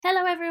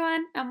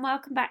and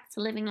welcome back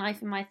to Living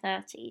Life in My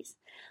 30s.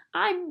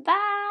 I'm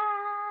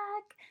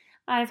back!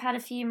 I've had a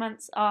few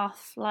months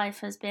off.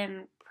 Life has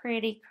been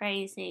pretty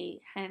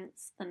crazy,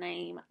 hence the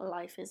name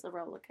Life is a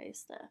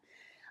Rollercoaster.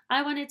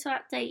 I wanted to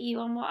update you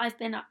on what I've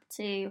been up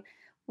to,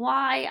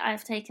 why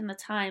I've taken the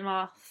time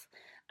off,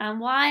 and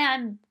why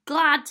I'm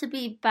glad to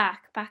be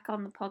back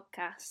on the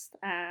podcast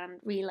and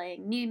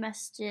relaying new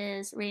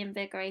messages,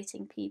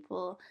 reinvigorating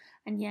people,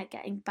 and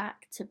getting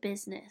back to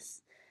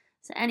business.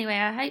 So anyway,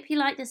 I hope you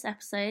like this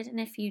episode, and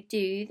if you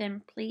do,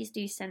 then please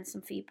do send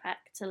some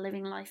feedback to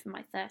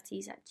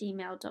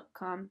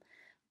livinglifeinmy30s@gmail.com.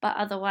 But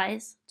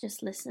otherwise,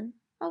 just listen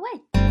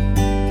away.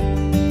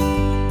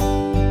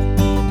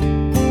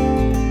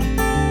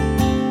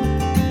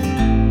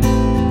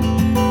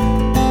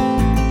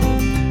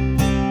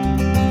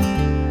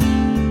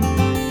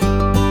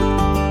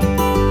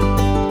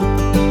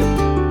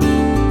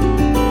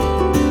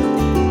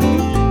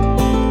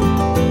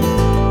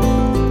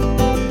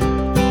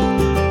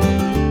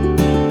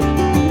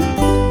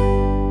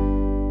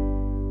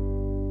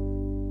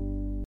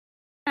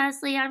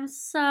 Firstly, I'm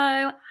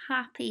so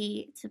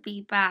happy to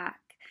be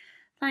back.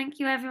 Thank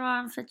you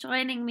everyone for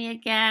joining me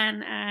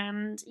again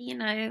and,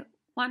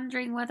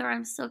 wondering whether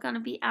I'm still going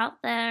to be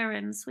out there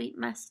and sweet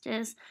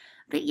messages.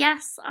 But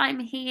yes, I'm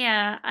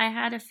here. I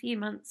had a few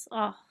months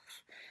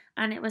off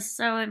and it was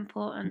so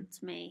important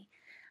to me.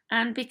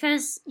 And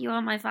because you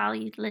are my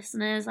valued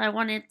listeners, I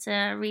wanted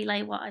to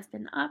relay what I've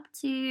been up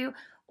to,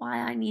 why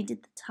I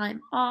needed the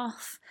time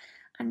off,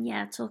 and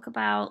talk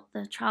about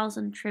the trials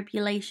and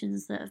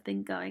tribulations that have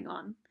been going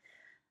on.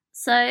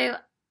 So,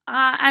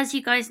 as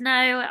you guys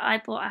know, I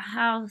bought a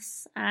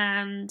house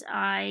and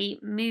I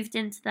moved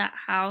into that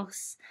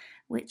house,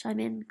 which I'm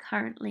in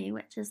currently,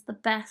 which is the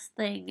best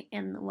thing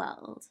in the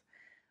world.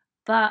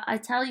 But I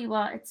tell you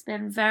what, it's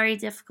been very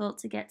difficult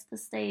to get to the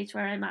stage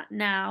where I'm at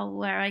now,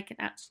 where I can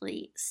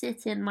actually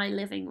sit in my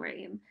living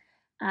room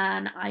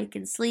and I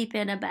can sleep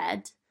in a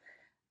bed.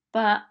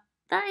 But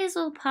that is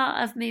all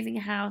part of moving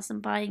a house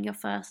and buying your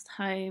first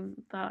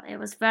home. But it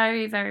was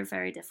very, very,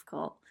 very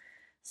difficult.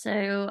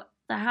 So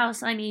the house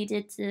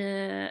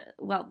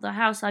the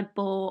house I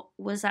bought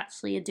was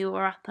actually a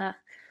doer-upper.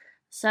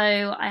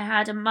 So I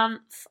had a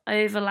month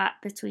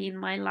overlap between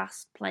my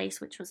last place,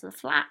 which was the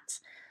flat,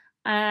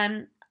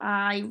 and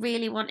I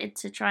really wanted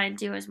to try and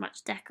do as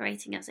much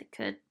decorating as I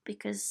could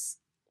because,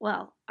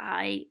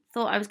 I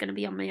thought I was going to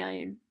be on my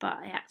own, but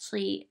I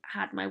actually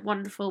had my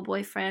wonderful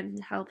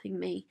boyfriend helping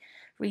me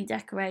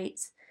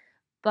redecorate.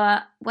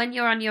 But when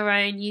you're on your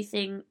own, you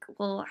think,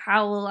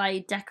 how will I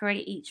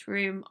decorate each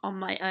room on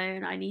my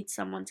own? I need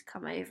someone to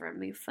come over and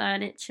move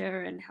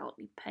furniture and help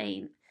me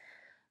paint.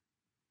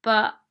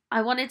 But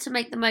I wanted to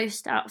make the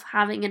most out of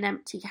having an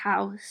empty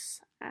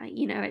house.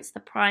 It's the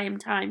prime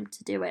time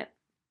to do it.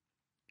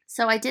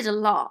 So I did a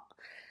lot.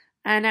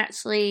 And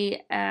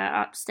actually,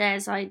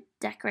 upstairs, I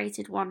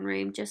decorated one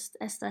room just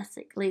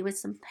aesthetically with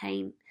some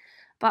paint.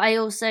 But I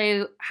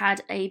also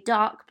had a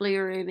dark blue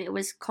room. It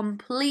was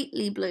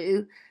completely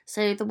blue.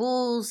 So the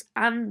walls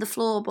and the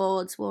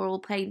floorboards were all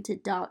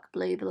painted dark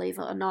blue, believe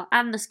it or not,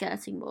 and the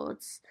skirting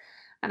boards.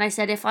 And I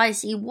said, if I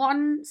see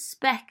one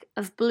speck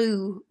of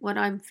blue when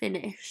I'm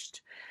finished,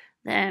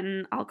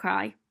 then I'll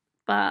cry.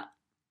 But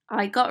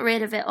I got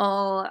rid of it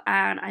all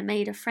and I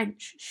made a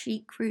French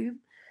chic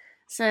room.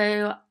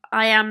 So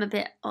I am a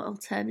bit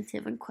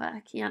alternative and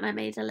quirky, and I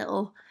made a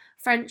little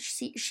French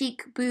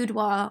chic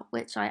boudoir,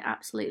 which I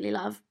absolutely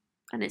love.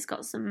 And it's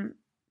got some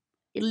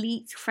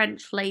elite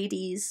French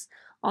ladies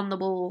on the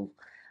wall,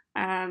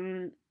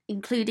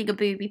 including a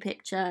booby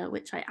picture,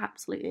 which I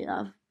absolutely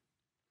love.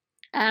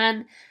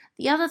 And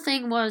the other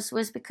thing was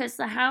because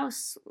the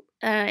house,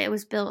 it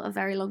was built a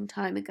very long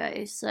time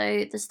ago.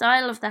 So the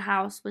style of the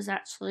house was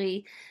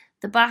actually,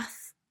 the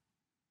bath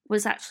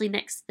was actually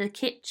next to the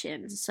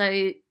kitchen.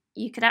 So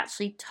you could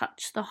actually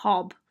touch the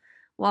hob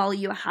while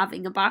you were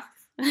having a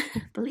bath,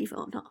 believe it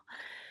or not.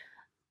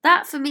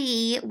 That for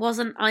me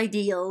wasn't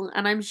ideal,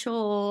 and I'm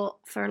sure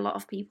for a lot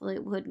of people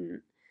it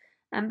wouldn't.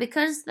 And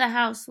because the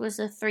house was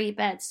a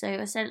 3-bed, so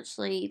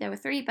essentially there were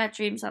 3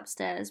 bedrooms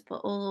upstairs, but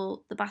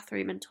all the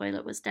bathroom and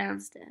toilet was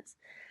downstairs.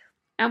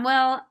 And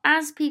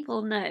as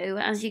people know,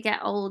 as you get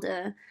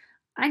older,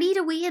 I need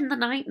a wee in the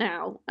night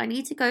now. I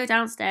need to go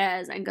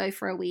downstairs and go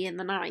for a wee in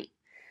the night.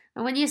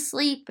 And when you're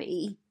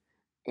sleepy,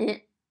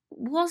 it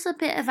was a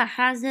bit of a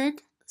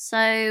hazard.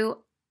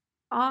 So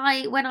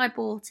when I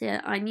bought it,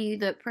 I knew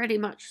that pretty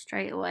much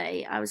straight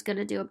away I was going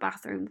to do a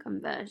bathroom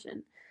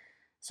conversion.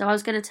 So I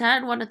was going to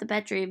turn one of the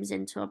bedrooms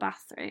into a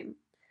bathroom.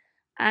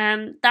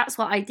 And that's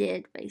what I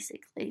did,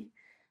 basically.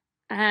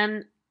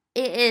 And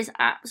it is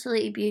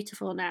absolutely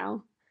beautiful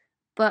now.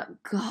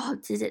 But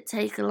God, did it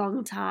take a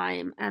long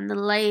time. And the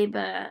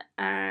labour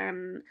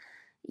and,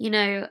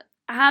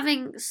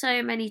 having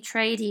so many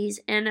tradies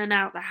in and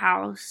out the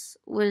house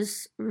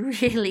was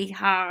really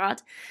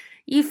hard.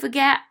 You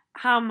forget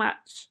how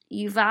much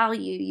you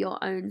value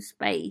your own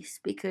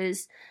space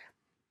because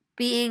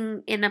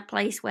being in a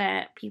place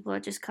where people are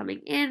just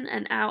coming in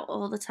and out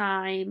all the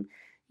time,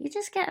 you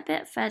just get a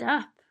bit fed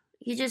up.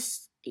 You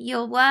just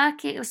you're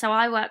working, so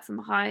I work from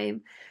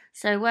home.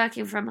 So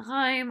working from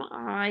home,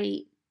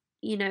 I,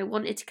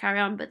 wanted to carry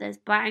on, but there's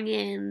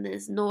banging,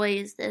 there's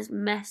noise, there's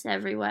mess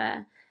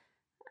everywhere.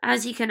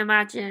 As you can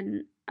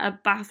imagine, a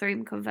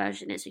bathroom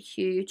conversion is a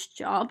huge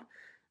job.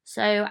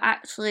 So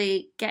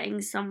actually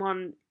getting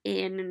someone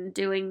in and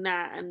doing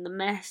that and the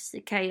mess,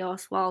 the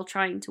chaos while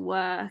trying to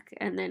work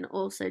and then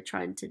also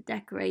trying to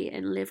decorate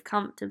and live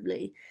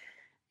comfortably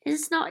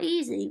is not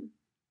easy.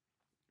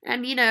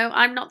 And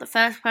I'm not the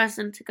first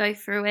person to go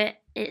through it.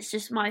 It's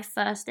just my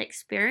first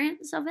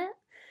experience of it.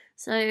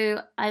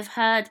 So I've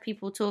heard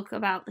people talk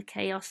about the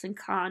chaos and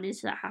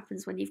carnage that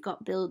happens when you've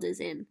got builders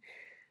in.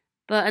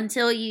 But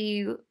until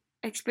you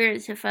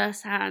experience it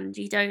firsthand,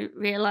 you don't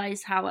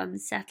realize how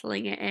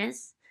unsettling it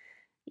is.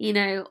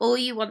 All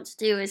you want to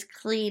do is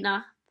clean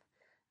up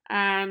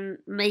and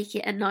make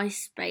it a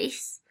nice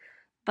space,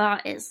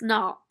 but it's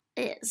not.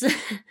 It's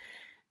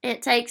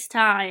it takes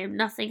time.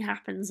 Nothing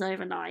happens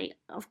overnight,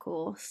 of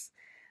course,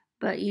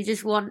 but you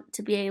just want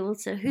to be able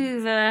to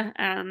hoover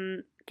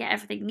and get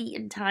everything neat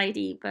and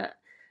tidy, but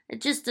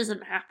it just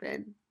doesn't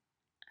happen.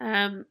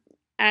 And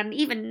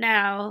even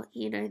now,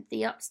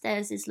 the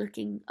upstairs is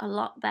looking a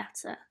lot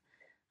better.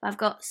 I've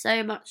got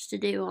so much to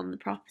do on the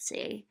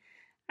property,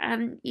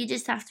 and you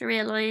just have to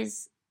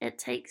realise it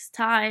takes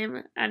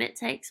time and it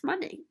takes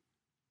money.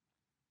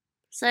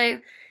 So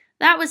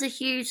that was a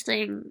huge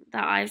thing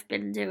that I've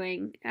been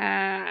doing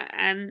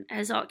and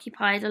has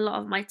occupied a lot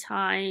of my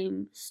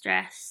time,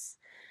 stress,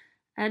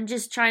 and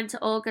just trying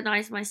to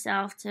organise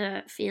myself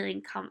to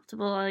feeling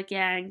comfortable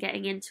again,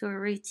 getting into a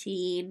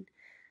routine.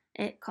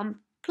 It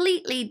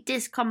completely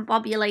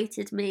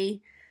discombobulated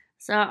me.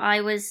 So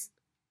I was,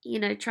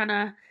 trying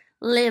to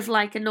live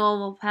like a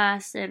normal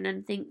person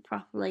and think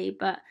properly,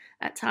 but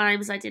at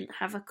times I didn't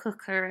have a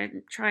cooker,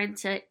 and trying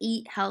to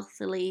eat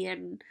healthily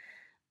and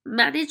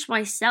manage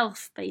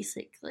myself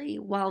basically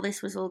while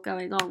this was all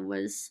going on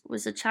was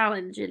a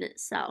challenge in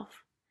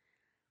itself.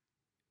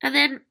 And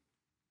then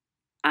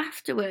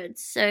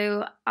afterwards,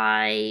 so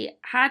I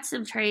had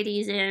some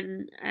tradies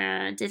in,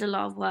 did a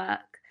lot of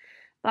work,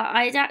 but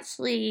I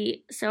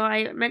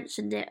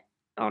mentioned it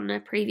on a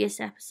previous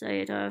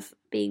episode of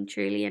being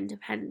truly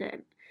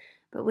independent.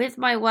 But with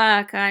my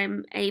work,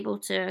 I'm able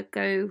to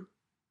go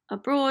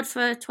abroad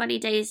for 20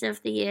 days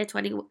of the year,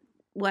 20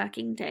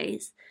 working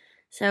days.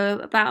 So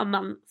about a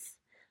month.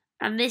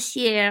 And this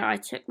year I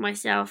took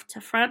myself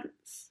to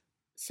France.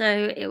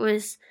 So it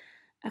was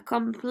a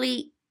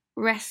complete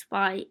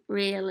respite,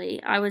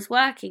 really. I was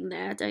working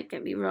there, don't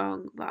get me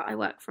wrong, but I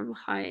work from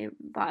home.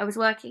 But I was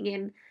working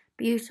in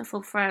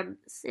beautiful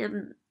France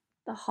in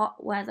the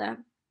hot weather.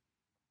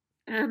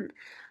 And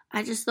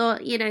I just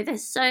thought,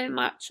 there's so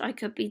much I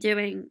could be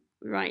doing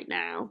right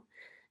now.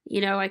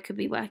 I could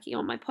be working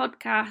on my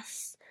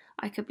podcast,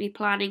 I could be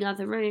planning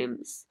other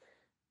rooms.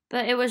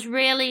 But it was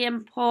really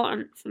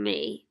important for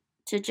me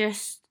to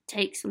just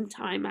take some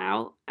time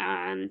out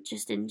and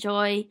just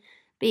enjoy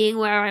being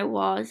where I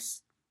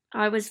was.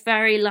 I was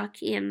very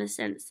lucky in the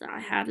sense that I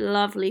had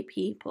lovely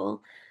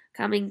people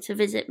coming to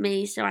visit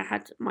me. So I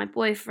had my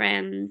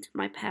boyfriend,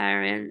 my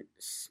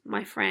parents,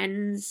 my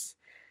friends,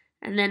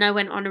 and then I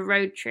went on a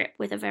road trip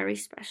with a very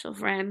special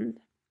friend.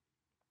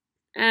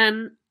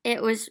 And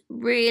it was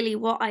really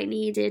what I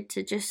needed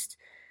to just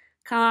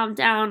calm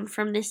down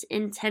from this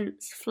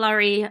intense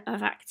flurry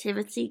of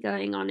activity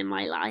going on in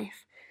my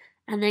life,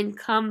 and then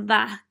come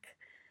back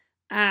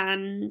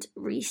and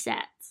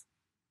reset.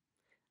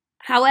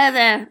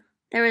 However,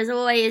 there is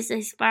always a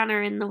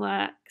spanner in the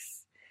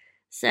works,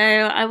 so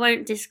I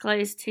won't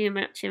disclose too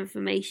much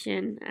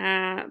information,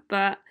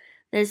 but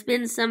there's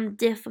been some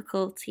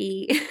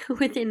difficulty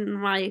within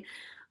my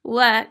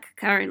work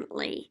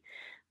currently,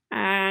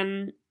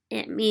 and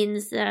it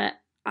means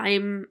that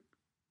I'm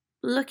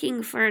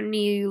looking for a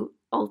new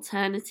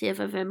alternative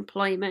of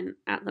employment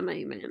at the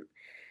moment.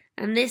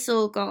 And this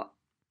all got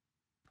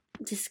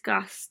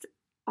discussed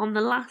on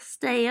the last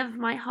day of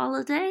my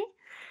holiday.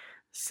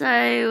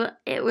 So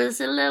it was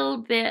a little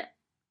bit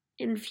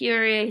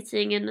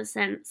infuriating in the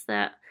sense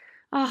that,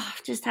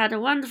 I've just had a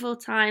wonderful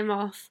time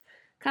off,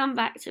 come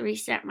back to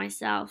reset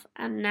myself,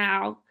 and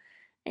now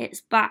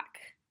it's back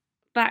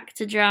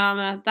to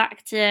drama,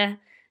 back to,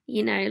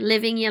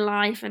 living your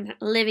life and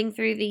living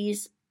through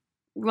these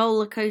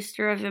roller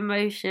coaster of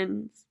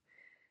emotions.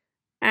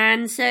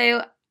 And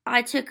so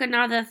I took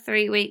another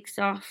 3 weeks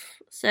off.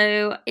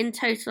 So in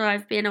total,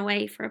 I've been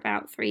away for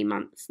about 3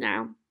 months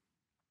now.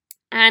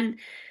 And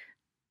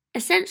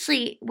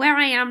essentially, where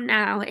I am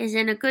now is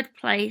in a good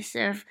place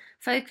of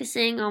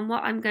focusing on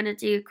what I'm going to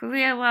do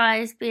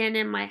career-wise, being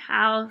in my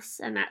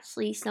house, and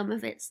actually some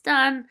of it's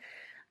done.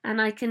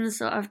 And I can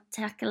sort of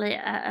tackle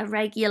it at a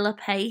regular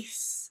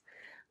pace.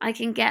 I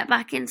can get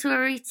back into a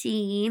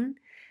routine,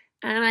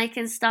 and I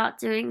can start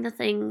doing the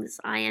things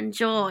I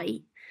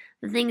enjoy,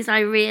 the things I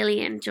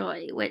really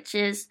enjoy, which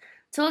is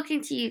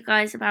talking to you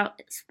guys about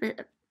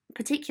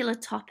particular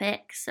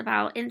topics,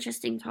 about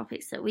interesting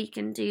topics that we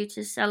can do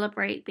to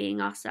celebrate being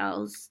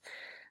ourselves.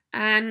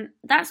 And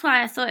that's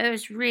why I thought it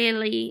was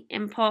really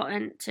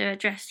important to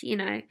address,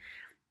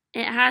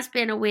 it has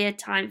been a weird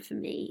time for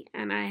me,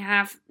 and I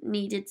have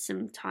needed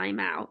some time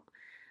out.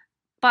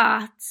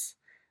 But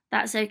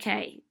that's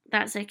okay.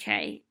 That's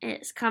okay.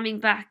 It's coming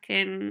back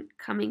and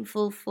coming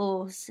full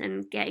force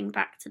and getting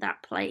back to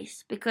that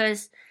place.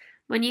 Because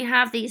when you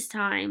have these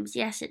times,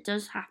 yes, it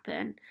does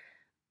happen.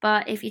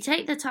 But if you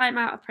take the time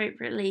out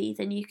appropriately,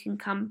 then you can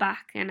come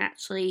back and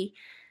actually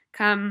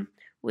come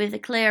with a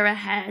clearer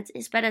head.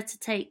 It's better to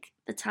take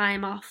the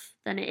time off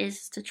than it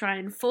is to try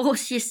and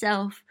force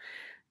yourself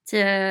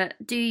to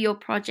do your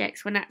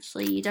projects when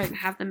actually you don't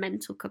have the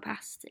mental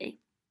capacity.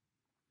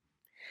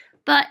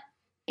 But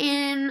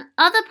in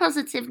other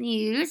positive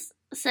news,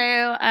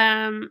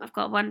 I've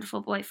got a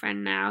wonderful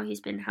boyfriend now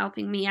who's been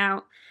helping me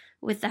out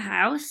with the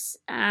house.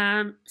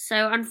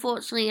 So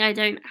unfortunately, I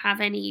don't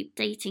have any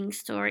dating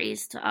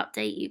stories to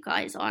update you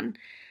guys on.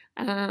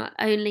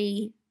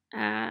 Only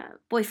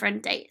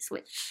boyfriend dates,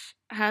 which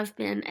have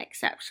been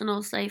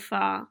exceptional so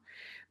far.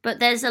 But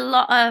there's a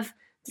lot of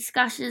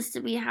discussions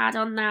to be had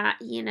on that.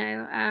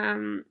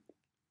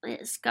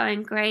 It's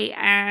going great,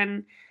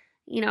 and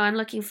I'm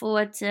looking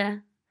forward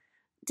to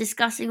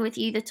discussing with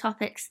you the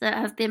topics that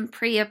have been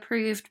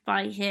pre-approved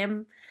by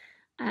him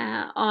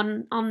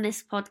on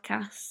this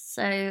podcast.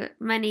 So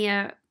many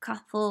a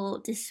couple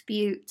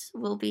dispute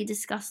will be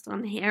discussed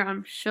on here,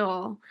 I'm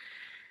sure.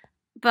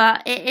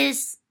 But it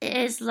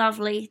is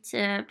lovely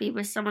to be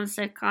with someone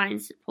so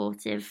kind,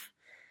 supportive,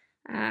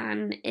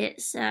 and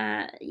it's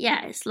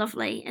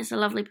lovely. It's a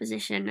lovely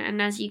position,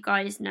 and as you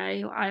guys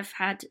know, I've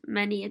had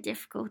many a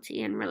difficulty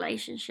in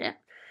relationship.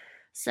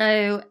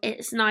 So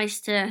it's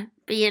nice to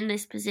be in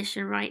this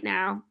position right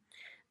now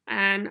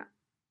and,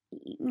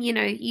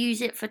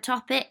 use it for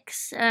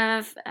topics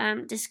of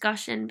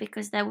discussion,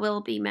 because there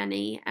will be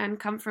many, and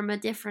come from a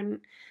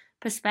different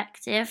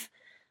perspective,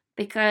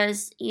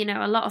 because,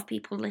 a lot of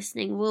people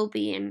listening will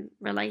be in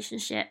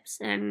relationships,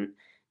 and,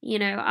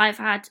 I've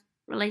had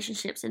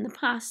relationships in the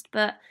past,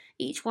 but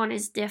each one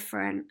is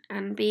different,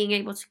 and being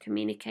able to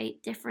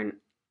communicate different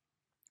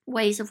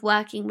ways of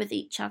working with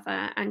each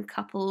other and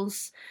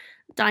couples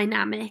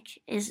dynamic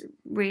is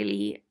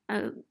really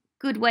a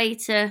good way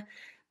to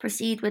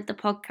proceed with the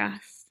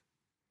podcast.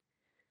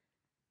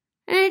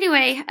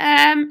 Anyway,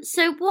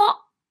 so what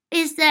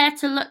is there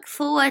to look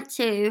forward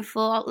to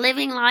for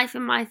living life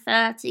in my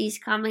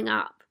 30s coming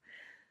up?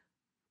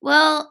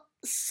 Well,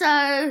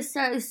 so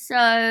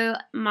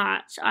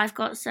much. I've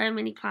got so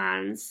many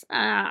plans.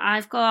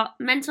 I've got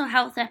mental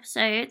health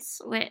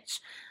episodes,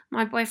 which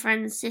my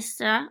boyfriend's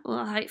sister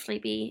will hopefully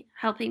be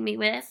helping me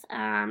with.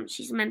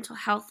 She's a mental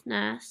health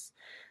nurse.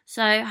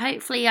 So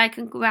hopefully I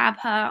can grab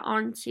her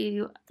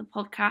onto the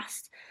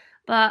podcast.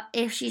 But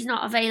if she's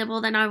not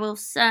available, then I will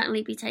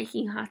certainly be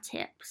taking her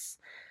tips.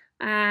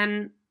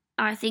 And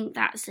I think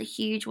that's a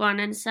huge one.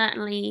 And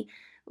certainly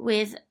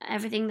with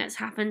everything that's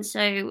happened.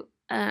 So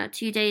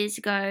 2 days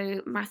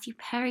ago, Matthew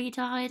Perry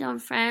died on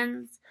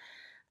Friends.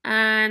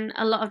 And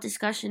a lot of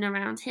discussion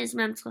around his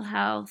mental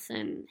health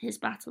and his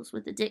battles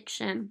with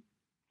addiction.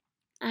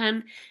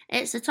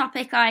 It's a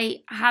topic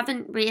I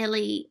haven't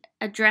really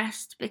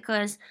addressed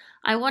because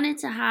I wanted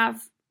to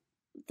have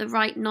the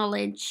right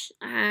knowledge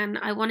and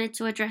I wanted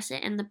to address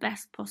it in the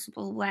best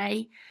possible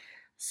way.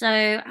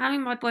 So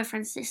having my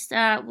boyfriend's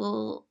sister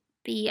will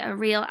be a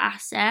real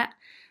asset,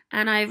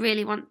 and I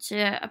really want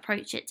to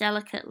approach it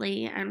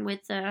delicately and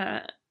with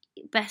the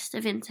best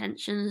of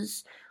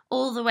intentions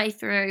all the way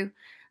through,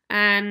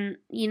 and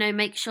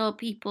make sure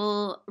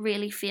people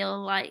really feel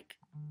like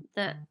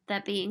that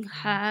they're being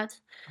heard.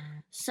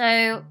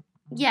 So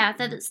yeah,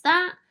 that's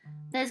that.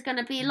 There's going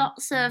to be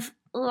lots of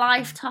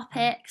life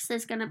topics.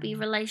 There's going to be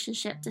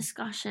relationship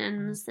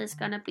discussions. There's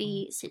going to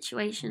be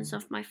situations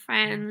of my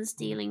friends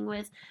dealing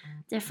with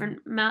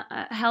different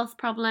health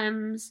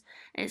problems.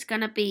 It's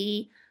going to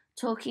be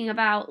talking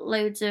about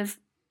loads of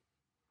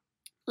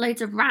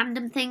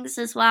random things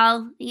as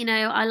well.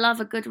 I love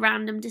a good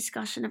random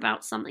discussion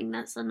about something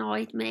that's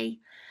annoyed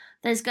me.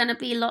 There's going to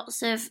be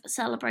lots of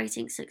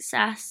celebrating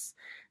success.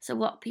 So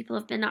what people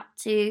have been up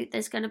to.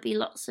 There's going to be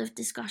lots of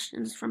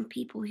discussions from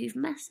people who've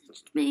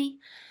messaged me.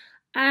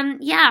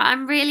 And yeah,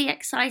 I'm really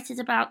excited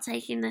about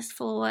taking this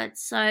forward.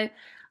 So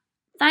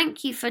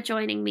thank you for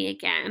joining me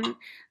again.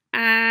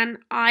 And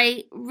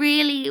I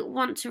really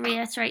want to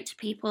reiterate to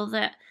people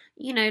that,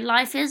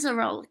 life is a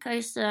roller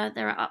coaster.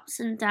 There are ups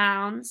and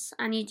downs,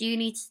 and you do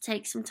need to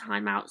take some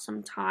time out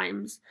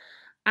sometimes.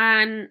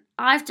 And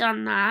I've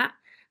done that.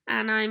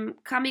 And I'm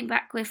coming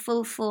back with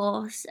full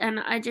force. And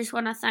I just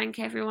want to thank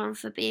everyone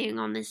for being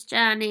on this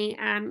journey.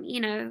 And,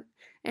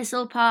 it's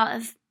all part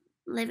of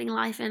living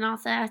life in our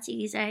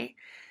 30s, eh?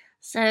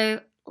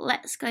 So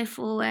let's go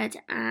forward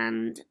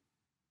and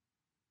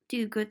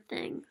do good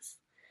things.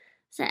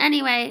 So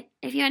anyway,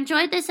 if you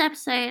enjoyed this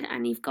episode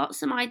and you've got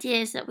some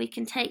ideas that we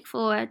can take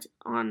forward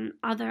on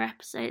other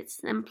episodes,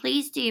 then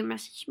please do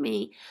message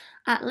me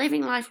at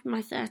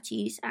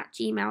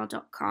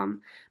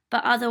livinglifeinmy30s@gmail.com.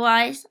 But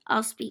otherwise,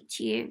 I'll speak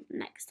to you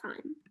next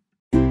time.